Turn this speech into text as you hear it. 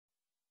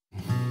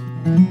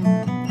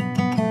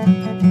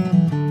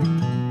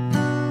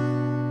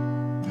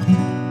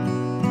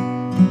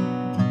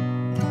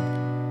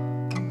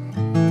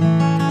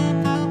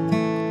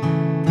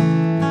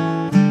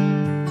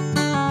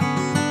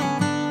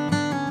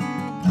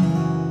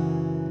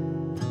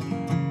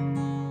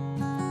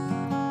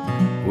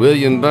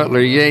William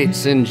Butler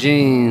Yeats in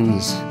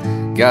jeans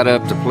got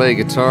up to play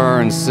guitar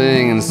and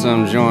sing in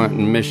some joint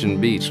in Mission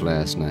Beach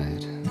last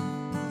night.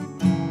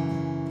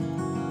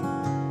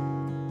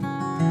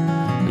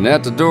 And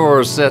at the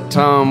door sat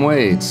Tom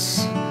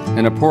Waits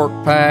in a pork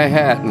pie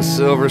hat and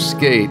silver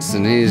skates,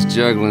 and he's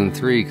juggling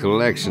 3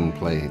 collection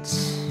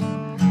plates.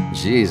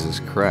 Jesus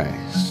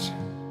Christ.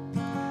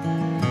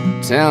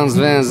 Townes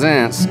Van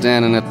Zandt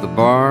standing at the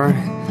bar,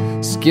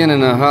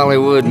 skinning a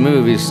Hollywood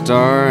movie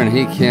star, and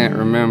he can't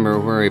remember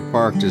where he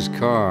parked his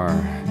car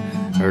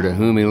or to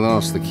whom he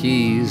lost the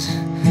keys.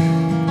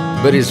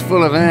 But he's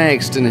full of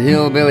angst and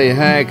hillbilly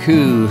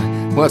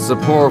haiku. What's a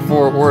poor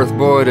Fort Worth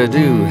boy to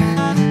do?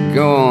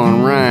 Go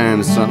on,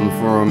 rhyme something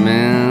for him,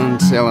 man.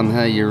 Tell him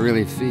how you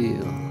really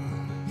feel.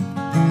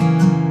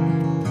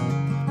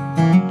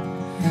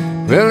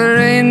 Well, there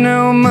ain't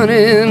no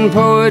money in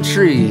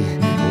poetry.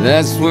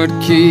 That's what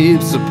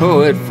keeps a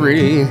poet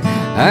free.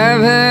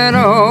 I've had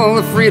all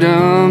the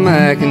freedom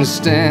I can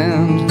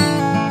stand.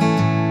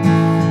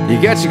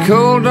 You got your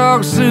cold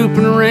dog soup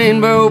and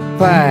rainbow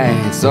pie.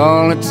 It's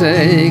all it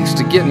takes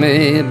to get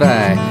me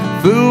by.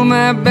 Fool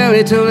my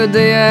belly till the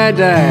day I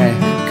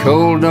die.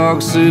 Cold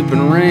dog soup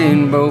and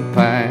rainbow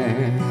pie.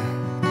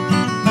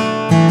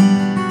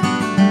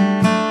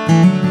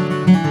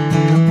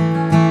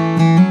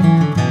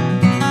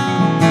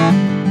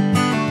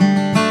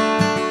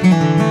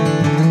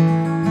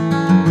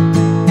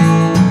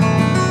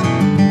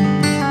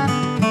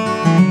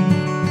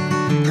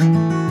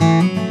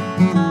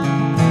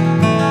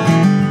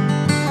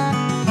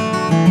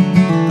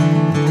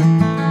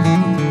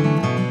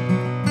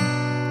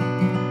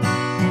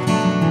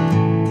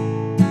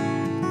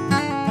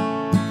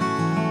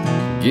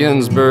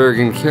 Ginsberg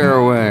and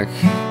Kerouac,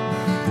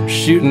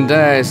 shooting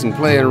dice and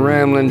playing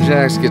Ramblin'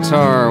 Jack's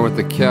guitar with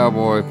the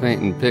cowboy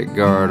painting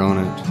pickguard on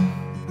it.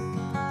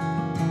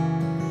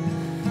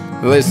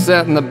 Well, they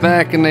sat in the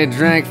back and they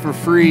drank for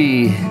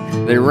free.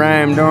 They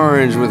rhymed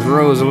orange with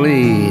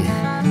Rosalie.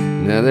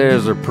 Now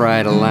there's a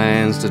pride of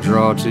lines to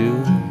draw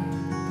to.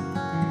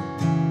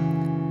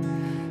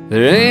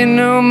 There ain't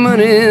no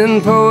money in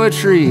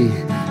poetry.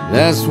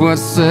 That's what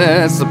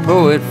sets the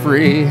poet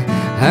free.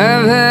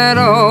 I've had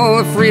all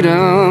the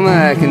freedom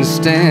I can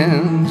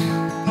stand.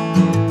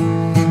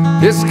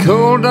 It's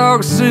cold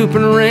dog soup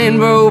and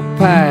rainbow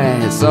pie.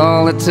 It's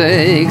all it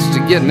takes to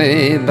get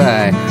me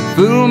by.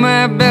 Fool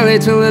my belly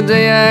till the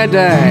day I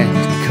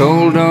die.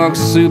 Cold dog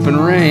soup and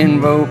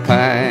rainbow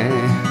pie.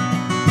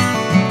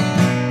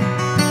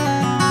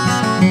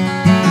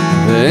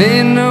 There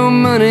ain't no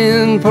money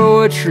in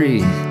poetry.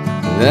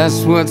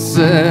 That's what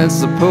sets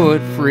the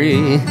poet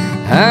free.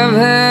 I've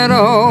had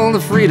all the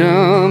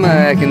freedom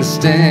I can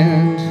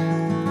stand.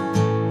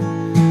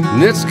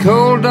 And it's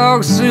cold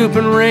dog soup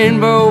and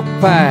rainbow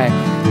pie.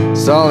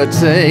 It's all it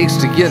takes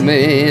to get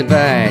me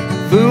by.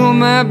 Fool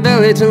my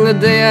belly till the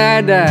day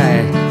I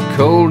die.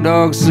 Cold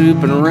dog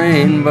soup and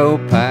rainbow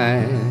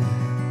pie.